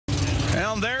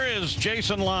Well, there is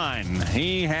Jason Line.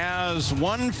 He has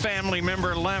one family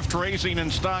member left racing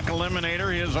in stock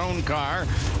eliminator, his own car,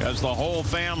 as the whole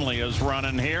family is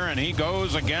running here, and he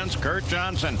goes against Kurt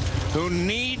Johnson, who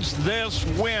needs this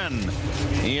win.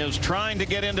 He is trying to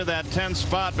get into that 10th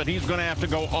spot, but he's going to have to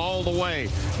go all the way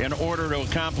in order to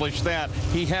accomplish that.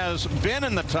 He has been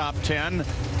in the top 10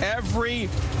 every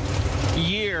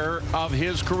year of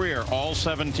his career, all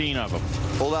 17 of them.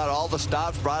 Pulled out all the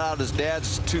stops, brought out his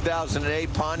dad's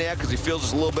 2008 Pontiac because he feels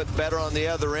it's a little bit better on the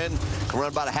other end. Can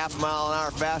run about a half mile an hour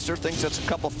faster. Thinks that's a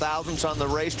couple thousandths on the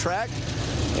racetrack.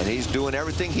 And he's doing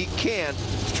everything he can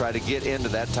to try to get into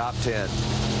that top 10.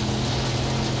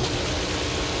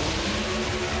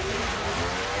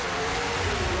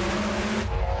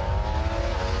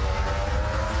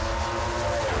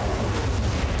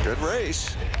 Good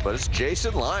race, but it's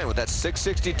Jason Line with that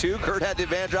 662. Kurt had the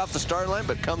advantage off the start line,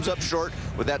 but comes up short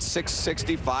with that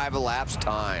 665 elapsed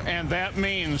time. And that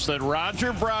means that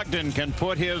Roger Brogdon can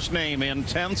put his name in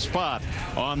 10th spot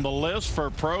on the list for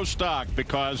Prostock,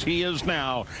 because he is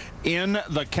now in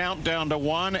the countdown to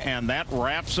 1, and that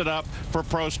wraps it up for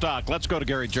Prostock. Let's go to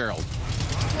Gary Gerald.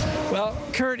 Well,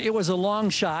 Kurt, it was a long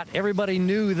shot. Everybody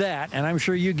knew that, and I'm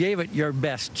sure you gave it your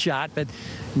best shot. But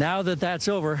now that that's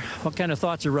over, what kind of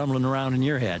thoughts are rumbling around in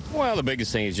your head? Well, the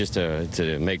biggest thing is just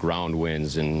to make round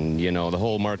wins. And, you know, the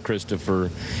whole Mark Christopher,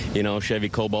 you know, Chevy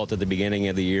Cobalt at the beginning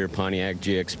of the year, Pontiac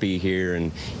GXP here,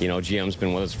 and, you know, GM's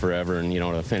been with us forever. And, you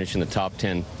know, to finish in the top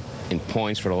 10 in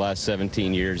points for the last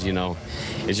 17 years, you know,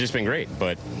 it's just been great.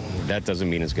 But that doesn't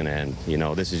mean it's going to end. You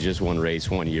know, this is just one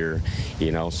race, 1 year.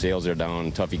 You know, sales are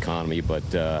down, tough economy, but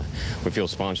we feel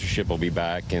sponsorship will be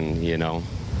back, and, you know,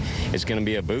 it's going to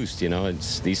be a boost. You know,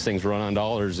 these things run on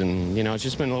dollars, and, you know, it's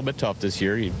just been a little bit tough this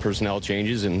year. Personnel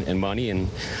changes and money and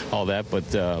all that,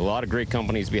 but a lot of great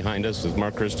companies behind us with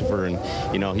Mark Christopher, and,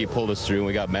 you know, he pulled us through, and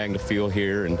we got Magna Fuel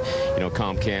here, and, you know,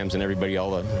 Comcams and everybody,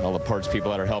 all the parts people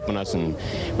that are helping us, and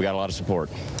we got a lot of support.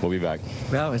 We'll be back.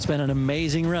 Well, it's been an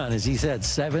amazing run, as he said,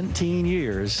 17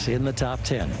 years in the top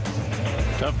 10.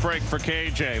 Tough break for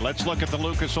KJ. Let's look at the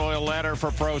Lucas Oil ladder for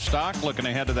Prostock. Looking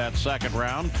ahead to that second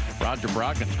round, Roger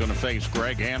Brogdon's going to face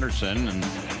Greg Anderson, and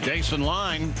Jason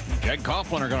Line, Jed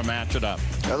Coughlin are going to match it up.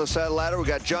 Other side of the ladder, we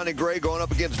got Johnny Gray going up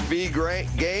against V.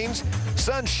 Gaines.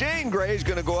 Son Shane Gray is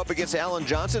going to go up against Alan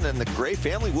Johnson, and the Gray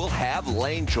family will have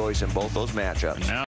lane choice in both those matchups.